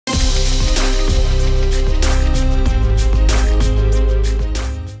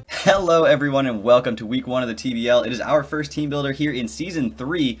Hello everyone and welcome to week 1 of the TBL. It is our first team builder here in season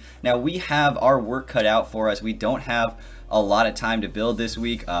 3. Now we have our work cut out for us. We don't have a lot of time to build this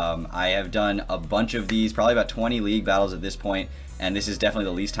week. I have done a bunch of these, probably about 20 league battles at this point, and this is definitely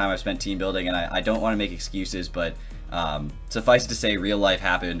the least time I've spent team building, and I don't want to make excuses, but suffice to say real life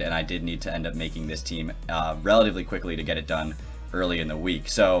happened and I did need to end up making this team relatively quickly to get it done early in the week.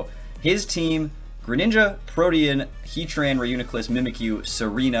 So his team: Greninja, Protean, Heatran, Reuniclus, Mimikyu,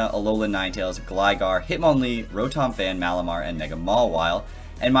 Serena, Alolan Ninetales, Gligar, Hitmonlee, Rotom Fan, Malamar, and Mega Mawile.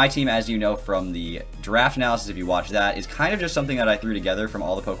 And my team, as you know from the draft analysis, if you watch that, is kind of just something that I threw together from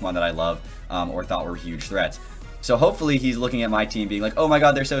all the Pokemon that I love or thought were huge threats. So hopefully he's looking at my team being like, oh my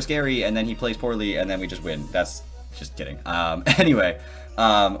god, they're so scary, and then he plays poorly, and then we just win. That's just kidding. Anyway,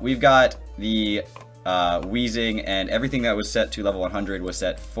 we've got the Weezing, and everything that was set to level 100 was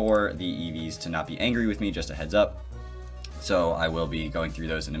set for the EVs to not be angry with me, just a heads up. So I will be going through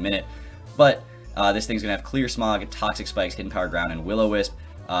those in a minute. But this thing's going to have Clear Smog, Toxic Spikes, Hidden Power Ground, and Will-O-Wisp.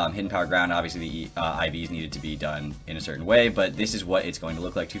 Hidden Power Ground, obviously the IVs needed to be done in a certain way, but this is what it's going to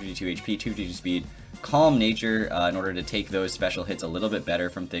look like. 252 HP, 252 speed, Calm Nature, in order to take those special hits a little bit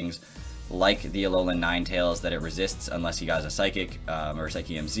better from things like the Alolan Ninetales that it resists unless he has a Psychic or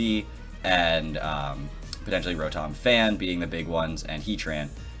Psyche MZ, and potentially Rotom Fan being the big ones, and Heatran.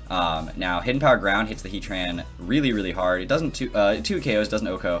 Now, Hidden Power Ground hits the Heatran really, really hard. It doesn't 2 KOs, doesn't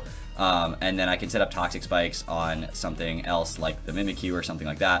OHKO, and then I can set up Toxic Spikes on something else like the Mimikyu or something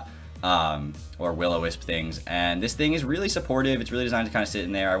like that, or Will-O-Wisp things. And this thing is really supportive. It's really designed to kind of sit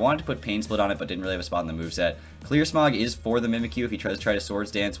in there. I wanted to put Pain Split on it, but didn't really have a spot in the moveset. Clear Smog is for the Mimikyu if he tries to Swords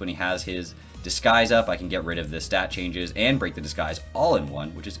Dance when he has his Disguise up. I can get rid of the stat changes and break the Disguise all in one,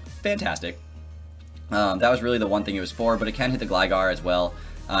 which is fantastic. That was really the one thing it was for, but it can hit the Gligar as well,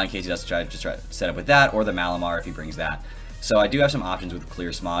 in case he does try to set up with that, or the Malamar if he brings that. So I do have some options with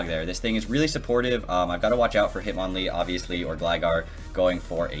Clear Smog there. This thing is really supportive. I've got to watch out for Hitmonlee, obviously, or Gligar going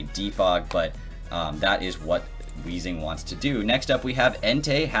for a Defog, but that is what Weezing wants to do. Next up, we have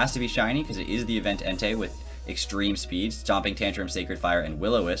Entei. Has to be shiny because it is the event Entei with extreme speed. Stomping Tantrum, Sacred Fire, and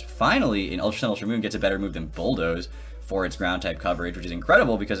Will-O-Wisp. Finally, in Ultra Sun, Ultra Moon gets a better move than Bulldoze for its ground type coverage, which is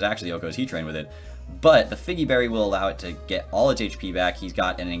incredible because it actually OHKOs Heatran with it. But the Figgy Berry will allow it to get all its HP back. He's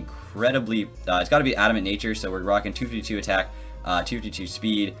got an incredibly, it's got to be Adamant Nature, so we're rocking 252 attack, 252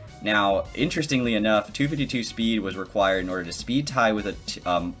 speed. Now, interestingly enough, 252 speed was required in order to speed tie with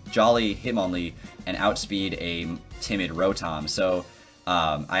a Jolly Hitmonlee and outspeed a timid Rotom. So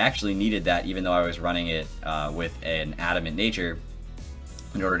I actually needed that even though I was running it with an Adamant Nature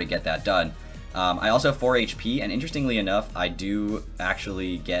in order to get that done. I also have 4 HP, and interestingly enough, I do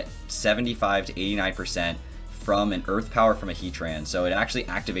actually get 75 to 89% from an Earth Power from a Heatran, so it actually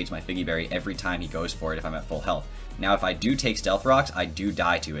activates my Figgy Berry every time he goes for it if I'm at full health. Now, if I do take Stealth Rocks, I do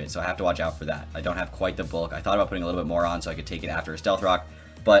die to it, so I have to watch out for that. I don't have quite the bulk. I thought about putting a little bit more on so I could take it after a Stealth Rock,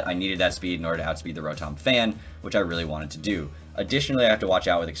 but I needed that speed in order to outspeed the Rotom Fan, which I really wanted to do. Additionally, I have to watch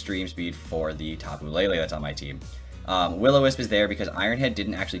out with extreme speed for the Tapu Lele that's on my team. Will-O-Wisp is there because Iron Head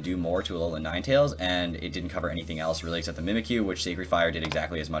didn't actually do more to Alolan Ninetales, and it didn't cover anything else really except the Mimikyu, which Sacred Fire did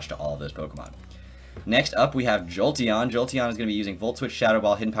exactly as much to all of those Pokemon. Next up, we have Jolteon. Jolteon is going to be using Volt Switch, Shadow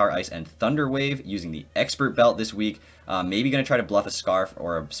Ball, Hidden Power Ice, and Thunder Wave, using the Expert Belt this week. Maybe going to try to bluff a Scarf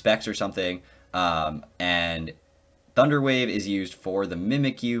or a Specs or something, and Thunder Wave is used for the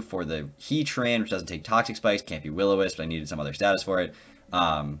Mimikyu, for the Heatran, which doesn't take Toxic Spikes, can't be Will-O-Wisp, but I needed some other status for it.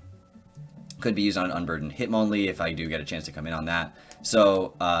 Could be used on an Unburdened Hitmonlee if I do get a chance to come in on that.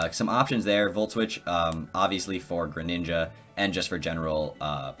 So some options there. Volt Switch, obviously for Greninja and just for general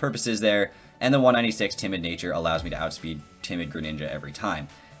purposes there. And the 196 Timid Nature allows me to outspeed Timid Greninja every time.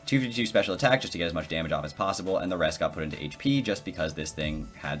 252 Special Attack just to get as much damage off as possible, and the rest got put into HP just because this thing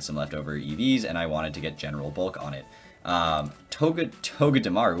had some leftover EVs and I wanted to get general bulk on it.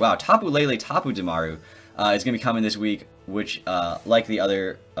 Togedemaru. Wow, Tapu Lele, Tapu Demaru is going to be coming this week, which, like the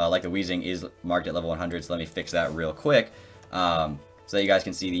other, like the Weezing, is marked at level 100, so let me fix that real quick, so that you guys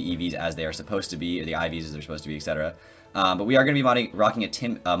can see the EVs as they are supposed to be, or the IVs as they're supposed to be, etc. But we are going to be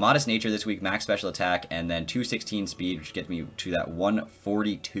rocking a Modest Nature this week, max special attack, and then 216 speed, which gets me to that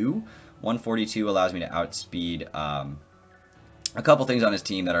 142. 142 allows me to outspeed a couple things on his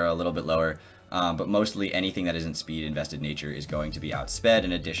team that are a little bit lower. But mostly anything that isn't speed invested nature is going to be outsped,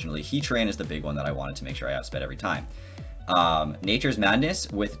 and additionally Heatran is the big one that I wanted to make sure I outsped every time. Nature's Madness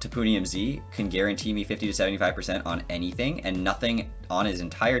with Tapunium Z can guarantee me 50 to 75% on anything, and nothing on his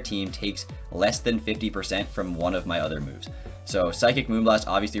entire team takes less than 50% from one of my other moves. So Psychic Moonblast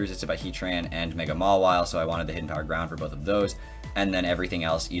obviously resisted by Heatran and Mega Mawile, so I wanted the Hidden Power Ground for both of those. and then everything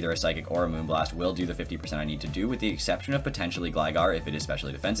else, either a Psychic or a Moonblast, will do the 50% I need to do, with the exception of potentially Gligar if it is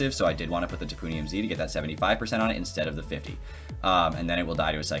specially defensive. So I did want to put the Tapunium Z to get that 75% on it instead of the 50. And then it will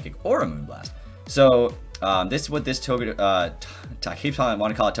die to a Psychic or a Moonblast. So this is what this I keep I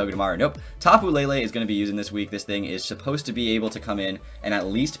want to call it Togedemaru. Nope. Tapu Lele is going to be using this week. This thing is supposed to be able to come in and at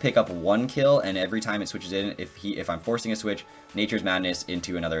least pick up 1 kill, and every time it switches in, if I'm forcing a switch, Nature's Madness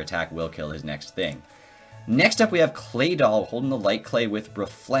into another attack will kill his next thing. Next up, we have Clay Doll holding the Light Clay with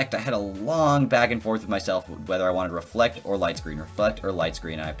Reflect. I had a long back and forth with myself whether I wanted Reflect or Light Screen, Reflect or Light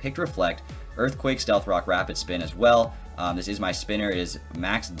Screen, and I picked Reflect. Earthquake, Stealth Rock, Rapid Spin as well. This is my spinner. It is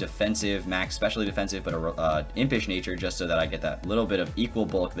max defensive, max specially defensive, but a impish nature, just so that I get that little bit of equal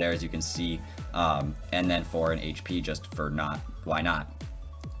bulk there, as you can see, and then for an HP, just for why not?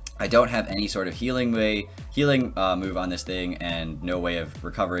 I don't have any sort of healing move on this thing, and no way of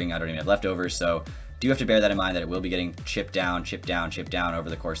recovering. I don't even have leftovers, so do have to bear that in mind, that it will be getting chipped down over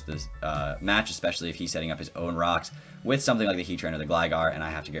the course of this match, especially if he's setting up his own rocks with something like the Heatran or the Gligar, and I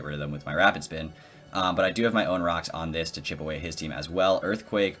have to get rid of them with my Rapid Spin. But I do have my own rocks on this to chip away his team as well.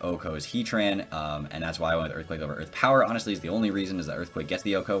 Earthquake, Oko's Heatran, and that's why I went with Earthquake over Earth Power. Honestly, is the only reason is that Earthquake gets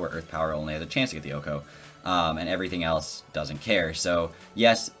the Oko, where Earth Power only has a chance to get the Oko, and everything else doesn't care. So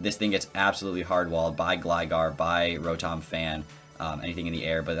yes, this thing gets absolutely hard-walled by Gligar, by Rotom Fan, anything in the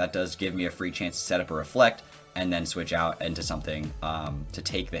air, but that does give me a free chance to set up a Reflect and then switch out into something to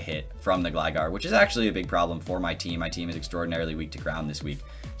take the hit from the Gligar, which is actually a big problem for my team. My team is extraordinarily weak to ground this week,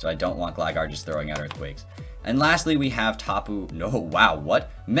 so I don't want Gligar just throwing out Earthquakes. And lastly, we have Tapu,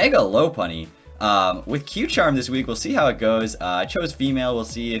 Mega Lopunny. With Q-Charm this week, we'll see how it goes. I chose female, we'll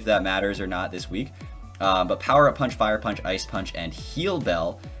see if that matters or not this week. But Power Up Punch, Fire Punch, Ice Punch, and Heal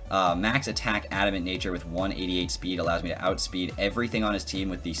Bell. Max attack, Adamant Nature with 188 speed allows me to outspeed everything on his team,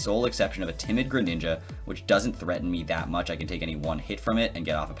 with the sole exception of a Timid Greninja, which doesn't threaten me that much. I can take any one hit from it and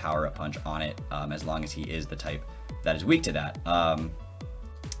get off a Power Up Punch on it, as long as he is the type that is weak to that.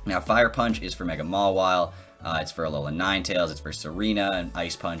 Now, Fire Punch is for Mega Mawile, it's for Alola Ninetales, it's for Serena, and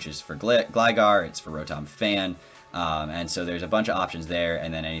Ice Punch is for Gligar, it's for Rotom Fan, and so there's a bunch of options there,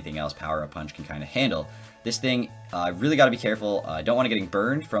 and then anything else Power Up Punch can kind of handle. This thing, really got to be careful. I don't want to getting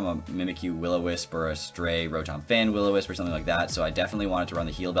burned from a Mimikyu Will-O-Wisp or a Stray Rotom Fan Will-O-Wisp or something like that, so I definitely wanted to run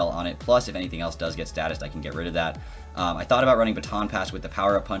the Heal Bell on it. Plus, if anything else does get statused, I can get rid of that. I thought about running Baton Pass with the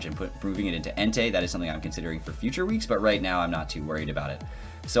Power Up Punch and moving it into Entei. That is something I'm considering for future weeks, but right now I'm not too worried about it.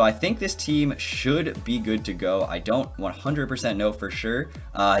 So I think this team should be good to go. I don't 100% know for sure.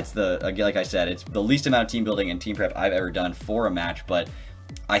 It's like I said, it's the least amount of team building and team prep I've ever done for a match, but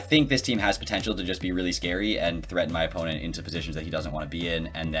I think this team has potential to just be really scary and threaten my opponent into positions that he doesn't want to be in,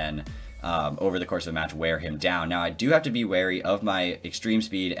 and then over the course of the match wear him down. Now, I do have to be wary of my Extreme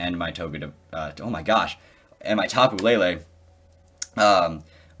Speed and my and my Tapu Lele.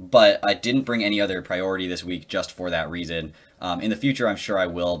 But I didn't bring any other priority this week just for that reason. In the future, I'm sure I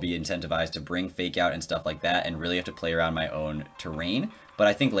will be incentivized to bring Fake Out and stuff like that and really have to play around my own terrain. But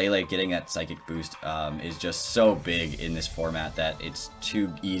I think Lele getting that Psychic boost is just so big in this format that it's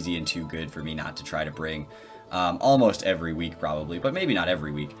too easy and too good for me not to try to bring almost every week probably, but maybe not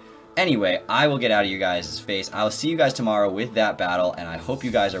every week. Anyway, I will get out of you guys' face. I'll see you guys tomorrow with that battle, and I hope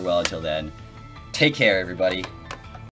you guys are well until then. Take care, everybody.